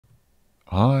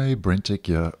Hi, BrenTech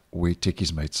here, where tech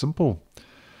is made simple.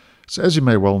 So as you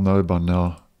may well know by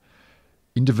now,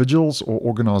 individuals or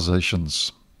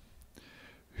organizations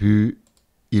who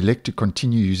elect to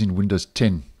continue using Windows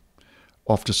 10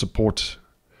 after support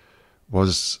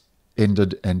was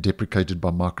ended and deprecated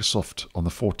by Microsoft on the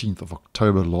 14th of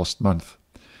October last month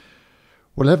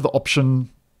will have the option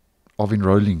of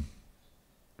enrolling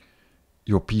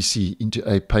your PC into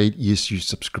a paid ESU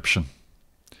subscription.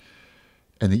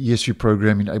 And the ESU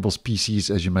program enables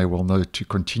PCs, as you may well know, to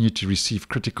continue to receive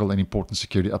critical and important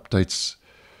security updates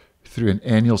through an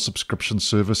annual subscription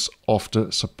service after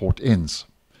support ends.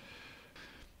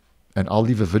 And I'll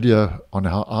leave a video on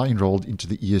how I enrolled into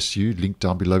the ESU, linked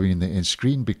down below in the end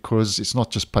screen, because it's not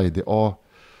just paid. There are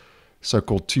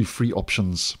so-called 2 free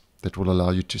options that will allow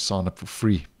you to sign up for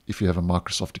free if you have a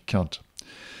Microsoft account.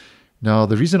 Now,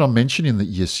 the reason I'm mentioning the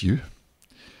ESU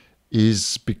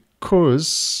is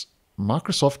because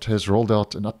Microsoft has rolled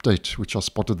out an update, which I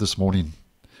spotted this morning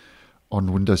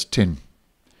on Windows 10.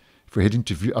 If we head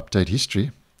into View Update History,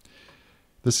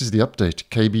 this is the update,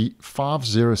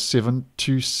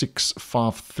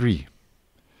 KB5072653.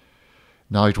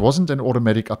 Now, it wasn't an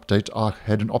automatic update. I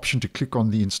had an option to click on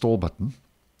the Install button.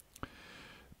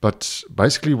 But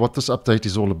basically what this update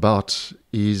is all about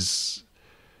is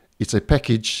it's a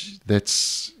package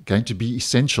that's going to be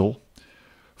essential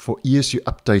for ESU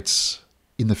updates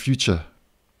in the future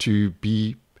to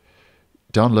be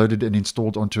downloaded and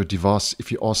installed onto a device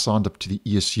if you are signed up to the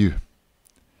ESU.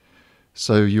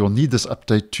 So you'll need this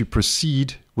update to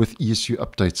proceed with ESU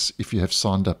updates if you have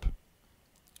signed up.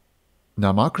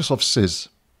 Now, Microsoft says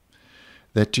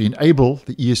that to enable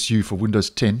the ESU for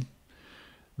Windows 10,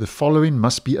 the following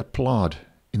must be applied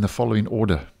in the following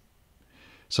order.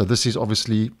 So this is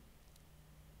obviously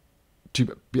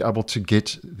to be able to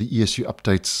get the ESU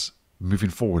updates moving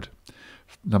forward.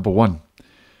 Number 1,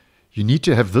 you need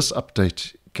to have this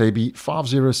update,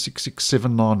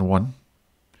 KB5066791,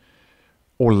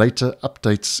 or later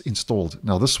updates installed.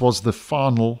 Now, this was the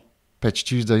final Patch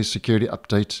Tuesday security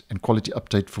update and quality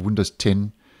update for Windows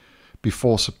 10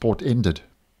 before support ended.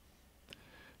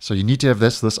 So you need to have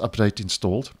this update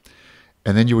installed,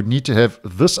 and then you would need to have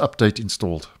this update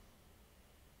installed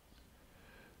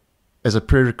as a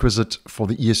prerequisite for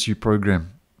the ESU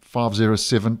program,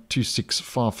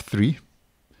 5072653.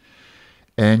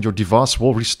 And your device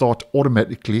will restart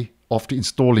automatically after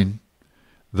installing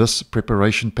this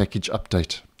preparation package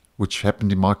update, which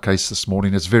happened in my case this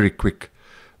morning. It's very quick.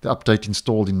 The update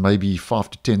installed in maybe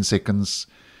 5 to 10 seconds,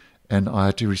 and I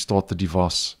had to restart the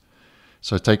device.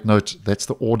 So take note, that's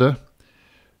the order.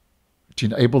 To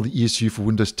enable the ESU for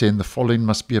Windows 10, the following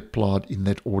must be applied in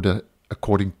that order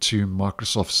according to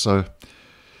Microsoft. So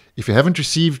if you haven't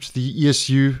received the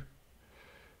ESU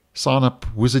sign-up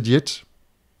wizard yet,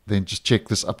 then just check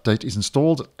this update is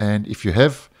installed. And if you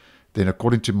have, then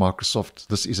according to Microsoft,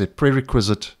 this is a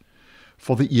prerequisite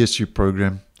for the ESU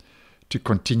program to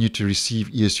continue to receive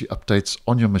ESU updates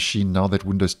on your machine now that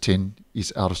Windows 10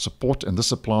 is out of support. And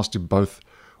this applies to both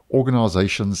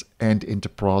organizations and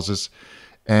enterprises.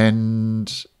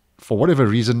 And for whatever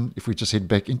reason, if we just head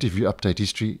back into View Update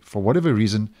History, for whatever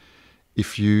reason,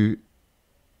 if you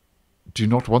do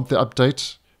not want the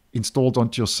update installed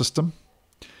onto your system,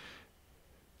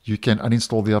 you can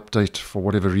uninstall the update for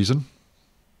whatever reason.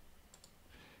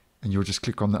 And you'll just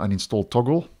click on the uninstall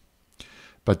toggle.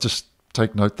 But just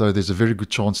take note though, there's a very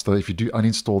good chance though, if you do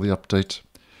uninstall the update,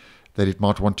 that it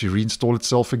might want to reinstall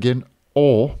itself again,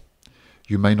 or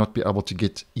you may not be able to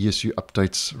get ESU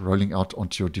updates rolling out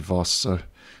onto your device. So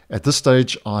at this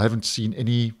stage, I haven't seen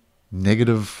any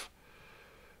negative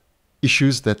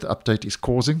issues that the update is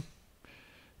causing.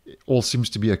 It all seems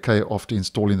to be okay after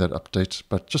installing that update,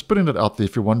 but just putting it out there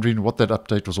if you're wondering what that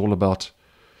update was all about.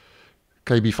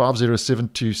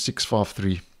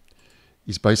 KB5072653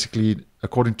 is basically,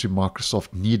 according to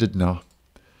Microsoft, needed now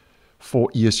for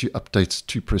ESU updates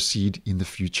to proceed in the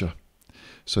future.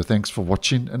 So thanks for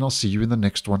watching, and I'll see you in the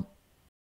next one.